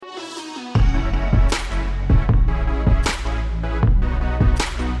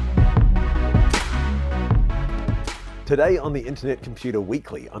Today on the Internet Computer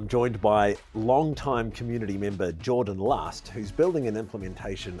Weekly, I'm joined by longtime community member Jordan Last, who's building an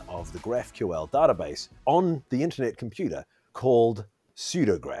implementation of the GraphQL database on the Internet Computer called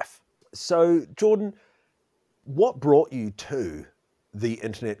Pseudograph. So, Jordan, what brought you to the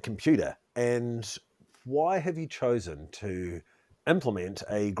Internet Computer, and why have you chosen to implement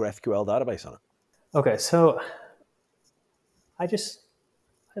a GraphQL database on it? Okay, so I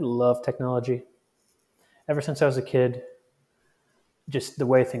love technology. Ever since I was a kid, just the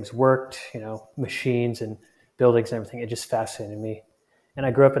way things worked, machines and buildings and everything, it just fascinated me. And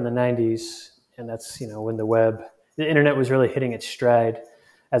I grew up in the 90s, and that's, when the internet was really hitting its stride,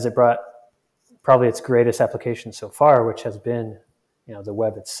 as it brought probably its greatest application so far, which has been, the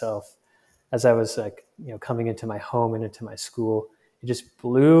web itself. As I was coming into my home and into my school, it just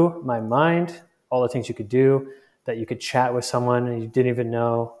blew my mind, all the things you could do, that you could chat with someone and you didn't even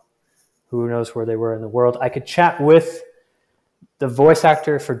know, who knows where they were in the world. I could chat with the voice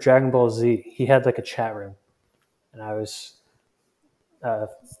actor for Dragon Ball Z. He had like a chat room, and I was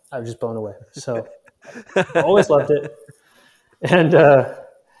just blown away. So I always loved it. And,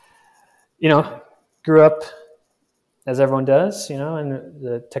 grew up as everyone does, and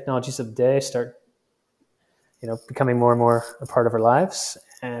the technologies of the day start, becoming more and more a part of our lives.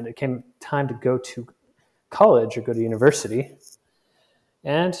 And it came time to go to college or go to university.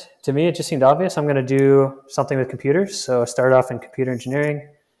 And to me, it just seemed obvious. I'm going to do something with computers. So I started off in computer engineering,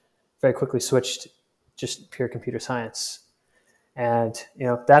 very quickly switched just pure computer science. And,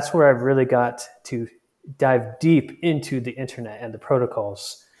 that's where I really got to dive deep into the internet and the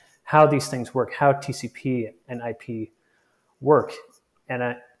protocols, how these things work, how TCP and IP work. And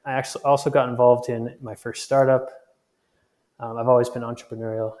I actually also got involved in my first startup. I've always been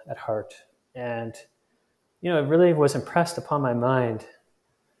entrepreneurial at heart. And, it really was impressed upon my mind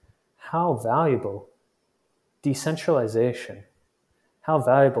how valuable decentralization, how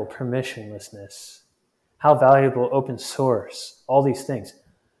valuable permissionlessness, how valuable open source, all these things,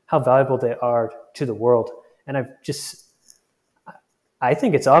 how valuable they are to the world. And I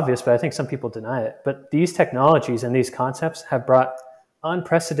think it's obvious, but I think some people deny it. But these technologies and these concepts have brought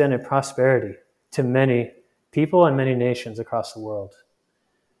unprecedented prosperity to many people and many nations across the world.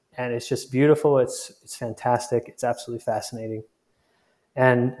 And it's just beautiful. It's fantastic. It's absolutely fascinating.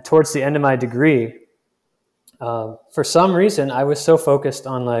 And towards the end of my degree, for some reason, I was so focused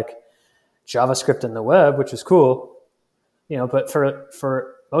on JavaScript and the web, which was cool, but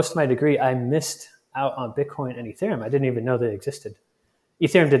for most of my degree, I missed out on Bitcoin and Ethereum. I didn't even know they existed.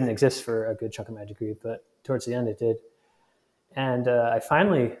 Ethereum didn't exist for a good chunk of my degree, but towards the end it did. And I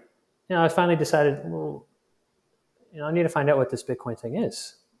finally decided, I need to find out what this Bitcoin thing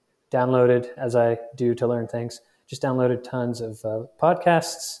is. Downloaded, as I do to learn things, just downloaded tons of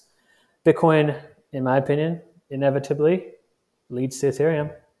podcasts. Bitcoin, in my opinion, inevitably leads to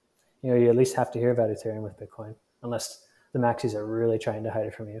Ethereum. You at least have to hear about Ethereum with Bitcoin, unless the maxis are really trying to hide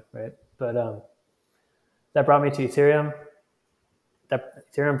it from you, right? But that brought me to Ethereum. That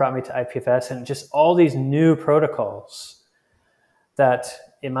Ethereum brought me to IPFS, and just all these new protocols that,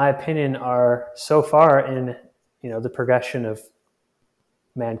 in my opinion, are so far in the progression of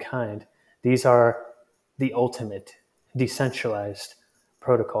mankind. These are the ultimate decentralized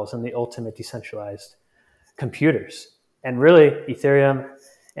protocols and the ultimate decentralized computers. And really, Ethereum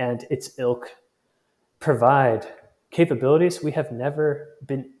and its ilk provide capabilities we have never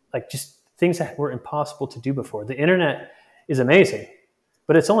been, just things that were impossible to do before. The internet is amazing,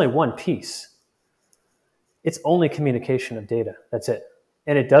 but it's only one piece. It's only communication of data. That's it.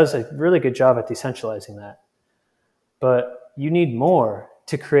 And it does a really good job at decentralizing that. But you need more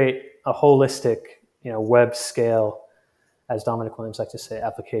to create a holistic, web scale, as Dominic Williams likes to say,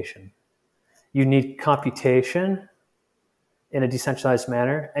 application. You need computation in a decentralized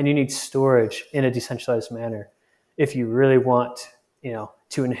manner, and you need storage in a decentralized manner if you really want,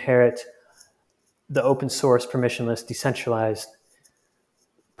 to inherit the open source, permissionless, decentralized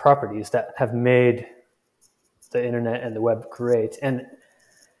properties that have made the internet and the web great. And,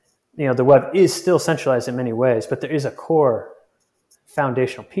 the web is still centralized in many ways, but there is a core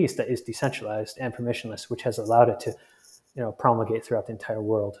foundational piece that is decentralized and permissionless, which has allowed it to, promulgate throughout the entire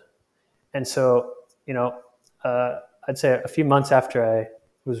world. And so, I'd say a few months after I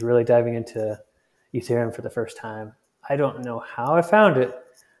was really diving into Ethereum for the first time, I don't know how I found it,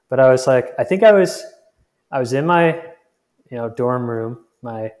 but I was I think I was in my, dorm room,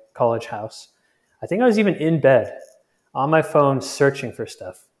 my college house. I think I was even in bed on my phone searching for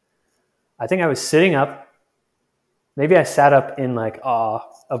stuff. I think I was sitting up. Maybe I sat up in awe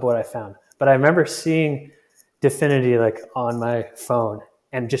of what I found. But I remember seeing DFINITY on my phone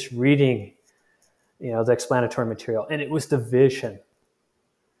and just reading the explanatory material. And it was the vision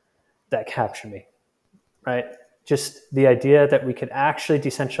that captured me, right? Just the idea that we could actually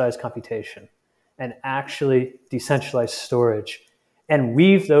decentralize computation and actually decentralize storage and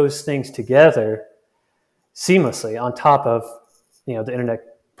weave those things together seamlessly on top of, the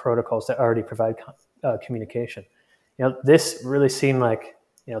internet protocols that already provide communication. This really seemed like,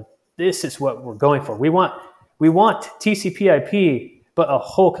 this is what we're going for. We want TCP/IP, but a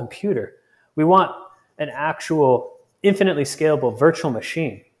whole computer. We want an actual infinitely scalable virtual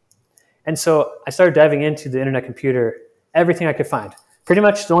machine. And so I started diving into the internet computer, everything I could find. Pretty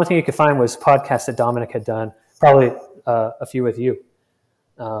much the only thing you could find was podcasts that Dominic had done, probably a few with you.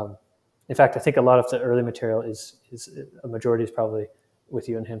 In fact, I think a lot of the early material is a majority is probably with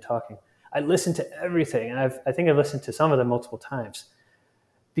you and him talking. I listened to everything, and I think I've listened to some of them multiple times,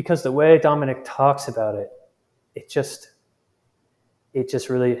 because the way Dominic talks about it, it just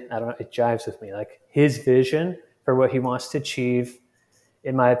really, I don't know, it jives with me. Like, his vision for what he wants to achieve,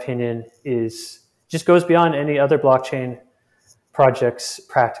 in my opinion, just goes beyond any other blockchain project's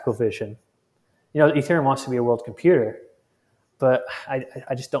practical vision. Ethereum wants to be a world computer, but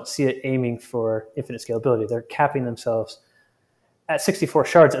I just don't see it aiming for infinite scalability. They're capping themselves at 64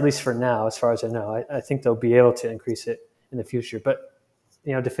 shards, at least for now, as far as I know. I think they'll be able to increase it in the future. But,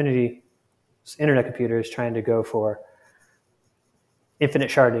 Dfinity's internet computer is trying to go for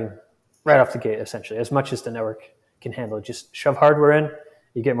infinite sharding right off the gate, essentially, as much as the network can handle. Just shove hardware in,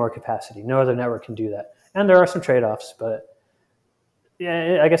 you get more capacity. No other network can do that. And there are some trade-offs, but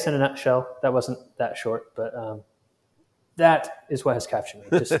yeah, I guess in a nutshell, that wasn't that short, but that is what has captured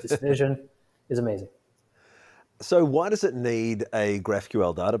me. Just this vision is amazing. So why does it need a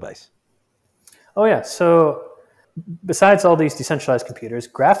GraphQL database? Oh yeah, so besides all these decentralized computers,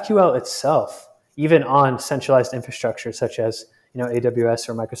 GraphQL itself, even on centralized infrastructure such as AWS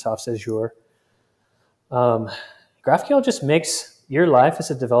or Microsoft's Azure, GraphQL just makes your life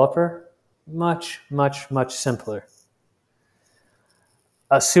as a developer much, much, much simpler.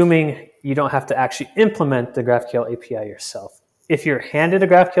 Assuming you don't have to actually implement the GraphQL API yourself. If you're handed a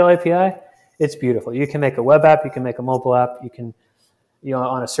GraphQL API, it's beautiful. You can make a web app, you can make a mobile app, you can,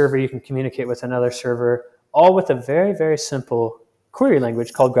 on a server, you can communicate with another server, all with a very, very simple query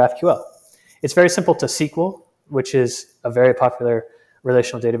language called GraphQL. It's very simple to SQL, which is a very popular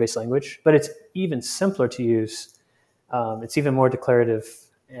relational database language, but it's even simpler to use. It's even more declarative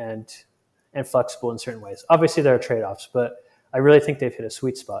and flexible in certain ways. Obviously, there are trade-offs, but I really think they've hit a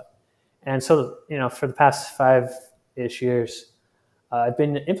sweet spot. And so, for the past 5-ish years, I've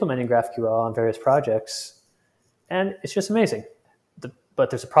been implementing GraphQL on various projects, and it's just amazing. But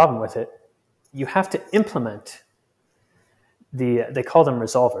there's a problem with it. You have to implement they call them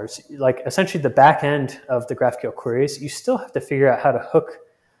resolvers, like essentially the back end of the GraphQL queries. You still have to figure out how to hook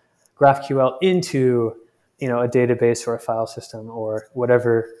GraphQL into, a database or a file system or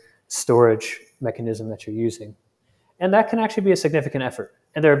whatever storage mechanism that you're using. And that can actually be a significant effort.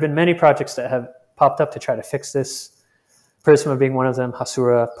 And there have been many projects that have popped up to try to fix this. Prisma being one of them,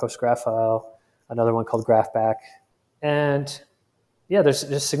 Hasura, PostGraphile, another one called GraphBack. And yeah,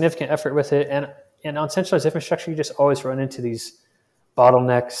 there's significant effort with it. And on centralized infrastructure, you just always run into these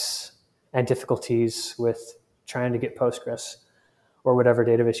bottlenecks and difficulties with trying to get Postgres or whatever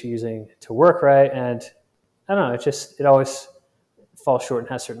database you're using to work right. And I don't know, it always falls short and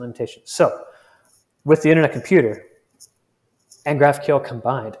has certain limitations. So with the internet computer and GraphQL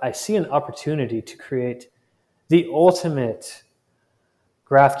combined, I see an opportunity to create the ultimate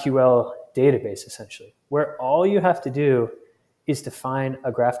GraphQL database, essentially, where all you have to do is define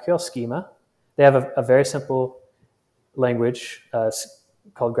a GraphQL schema. They have a very simple language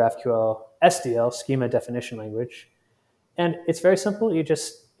called GraphQL SDL, Schema Definition Language. And it's very simple. You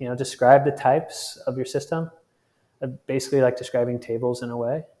just describe the types of your system, basically like describing tables in a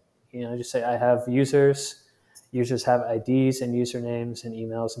way. Just say I have users. Users have IDs and usernames and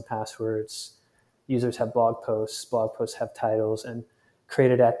emails and passwords. Users have blog posts. Blog posts have titles and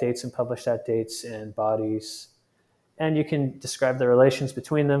created at dates and published at dates and bodies. And you can describe the relations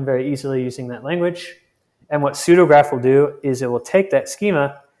between them very easily using that language. And what pseudograph will do is it will take that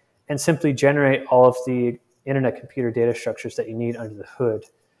schema and simply generate all of the internet computer data structures that you need under the hood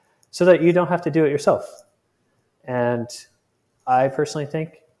so that you don't have to do it yourself. And I personally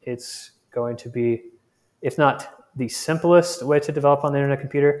think it's going to be, if not the simplest way to develop on the internet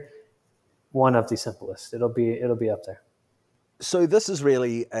computer, one of the simplest. It'll be up there. So this is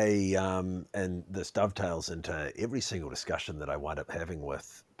really and this dovetails into every single discussion that I wind up having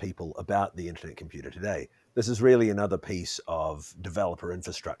with people about the internet computer today. This is really another piece of developer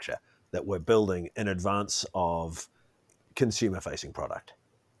infrastructure that we're building in advance of consumer-facing product.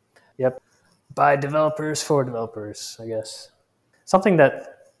 Yep. by developers for developers, I guess. Something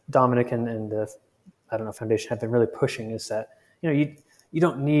that Dominic and the Foundation have been really pushing is that you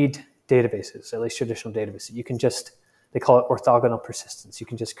don't need databases, at least traditional databases. You can just, they call it orthogonal persistence. You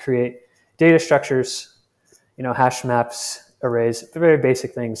can just create data structures, hash maps, arrays, very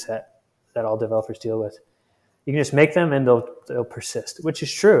basic things that all developers deal with. You can just make them and they'll persist, which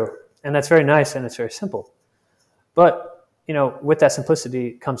is true, and that's very nice and it's very simple. But with that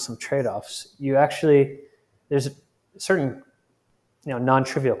simplicity comes some trade-offs. There's certain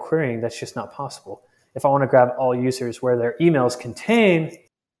non-trivial querying that's just not possible. If I want to grab all users where their emails contain,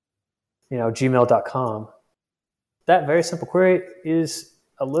 gmail.com, that very simple query is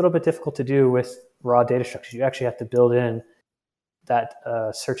a little bit difficult to do with raw data structures. You actually have to build in that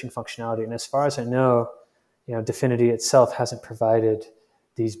searching functionality. And as far as I know, Dfinity itself hasn't provided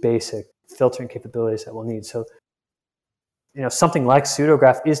these basic filtering capabilities that we'll need. So, something like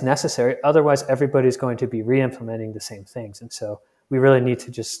pseudograph is necessary. Otherwise, everybody's going to be re-implementing the same things. And so we really need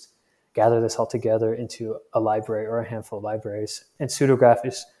to just gather this all together into a library or a handful of libraries. And pseudograph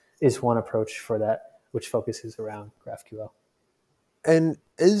is one approach for that, which focuses around GraphQL. And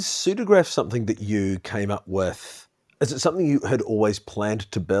is pseudograph something that you came up with? Is it something you had always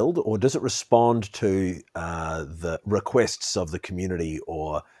planned to build, or does it respond to the requests of the community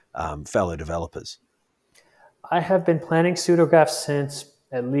or fellow developers? I have been planning pseudograph since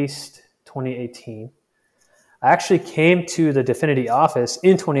at least 2018. I actually came to the Dfinity office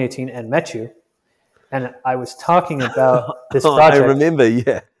in 2018 and met you, and I was talking about this project. I remember,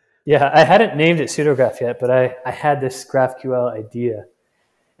 yeah. Yeah, I hadn't named it pseudograph yet, but I had this GraphQL idea.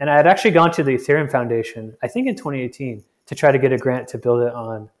 And I had actually gone to the Ethereum Foundation, I think in 2018, to try to get a grant to build it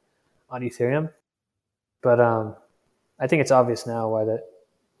on Ethereum. But I think it's obvious now why that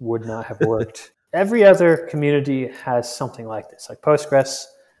would not have worked. Every other community has something like this. Like Postgres,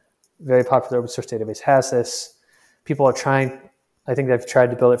 very popular open source database, has this. People are trying, I think they've tried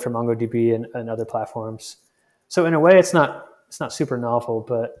to build it for MongoDB and other platforms. So in a way, it's not super novel,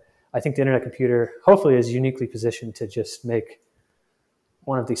 but I think the Internet Computer hopefully is uniquely positioned to just make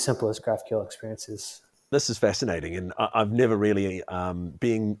one of the simplest GraphQL experiences. This is fascinating, and I've never really,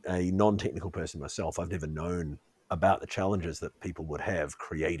 being a non-technical person myself, I've never known about the challenges that people would have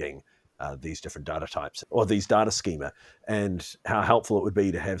creating these different data types or these data schema, and how helpful it would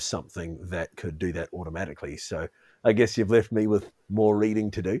be to have something that could do that automatically. So I guess you've left me with more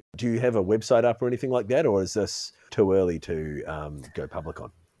reading to do. Do you have a website up or anything like that, or is this too early to go public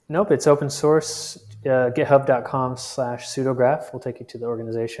on? Nope, it's open source. GitHub.com/pseudograph will take you to the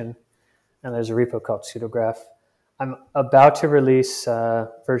organization, and there's a repo called pseudograph. I'm about to release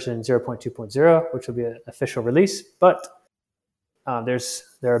version 0.2.0, which will be an official release, but there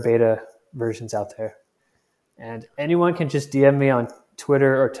are beta versions out there. And anyone can just DM me on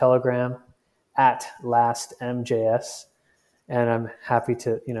Twitter or Telegram at lastmjs, and I'm happy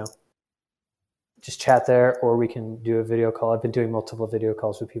to, just chat there, or we can do a video call. I've been doing multiple video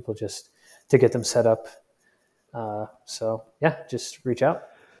calls with people just to get them set up. So yeah, just reach out.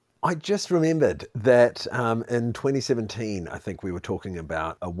 I just remembered that in 2017, I think we were talking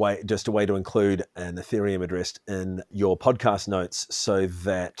about a way to include an Ethereum address in your podcast notes so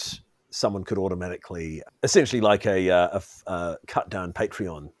that someone could automatically, essentially like a cut down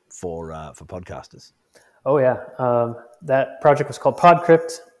Patreon for podcasters. Oh yeah, that project was called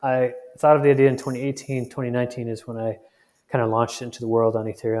PodCrypt. I thought of the idea in 2018. 2019 is when I kind of launched it into the world on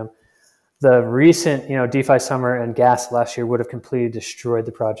Ethereum. The recent, DeFi summer and gas last year would have completely destroyed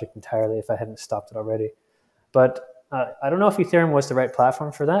the project entirely if I hadn't stopped it already. But I don't know if Ethereum was the right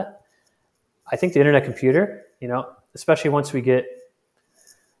platform for that. I think the Internet Computer, especially once we get,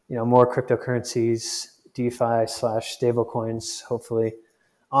 more cryptocurrencies, DeFi/stablecoins, hopefully,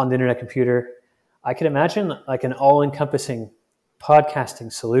 on the Internet Computer, I could imagine like an all-encompassing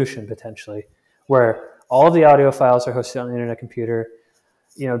podcasting solution potentially, where all of the audio files are hosted on the Internet Computer.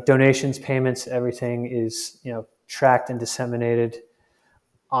 Donations, payments, everything is, tracked and disseminated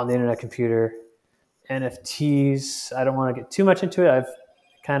on the Internet Computer. NFTs, I don't want to get too much into it. I've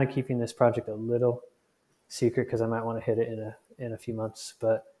kind of keeping this project a little secret because I might want to hit it in a few months.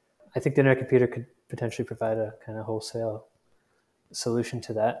 But I think the Internet Computer could potentially provide a kind of wholesale solution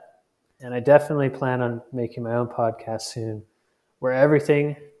to that. And I definitely plan on making my own podcast soon, where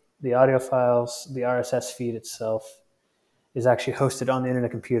everything, the audio files, the RSS feed itself, is actually hosted on the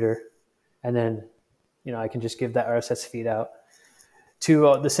Internet Computer. And then, I can just give that RSS feed out to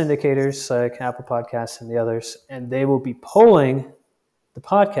the syndicators like Apple Podcasts and the others, and they will be polling the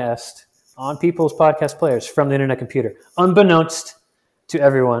podcast on people's podcast players from the Internet Computer, unbeknownst to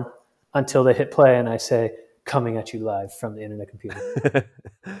everyone, until they hit play and I say, coming at you live from the Internet Computer.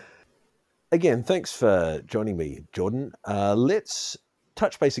 Again, thanks for joining me, Jordan. Let's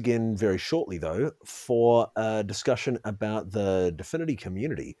touch base again very shortly, though, for a discussion about the Dfinity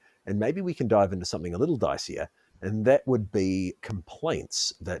community. And maybe we can dive into something a little dicier, and that would be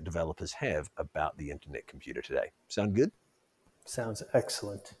complaints that developers have about the internet computer today. Sound good? Sounds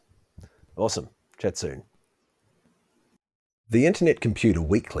excellent. Awesome. Chat soon. The Internet Computer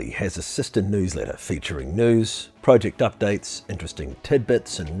Weekly has a sister newsletter featuring news, project updates, interesting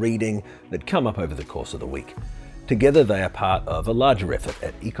tidbits and reading that come up over the course of the week. Together they are part of a larger effort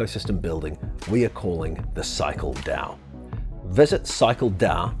at ecosystem building we are calling the Cycle DAO. Visit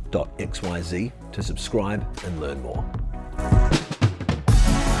cycledao.xyz to subscribe and learn more.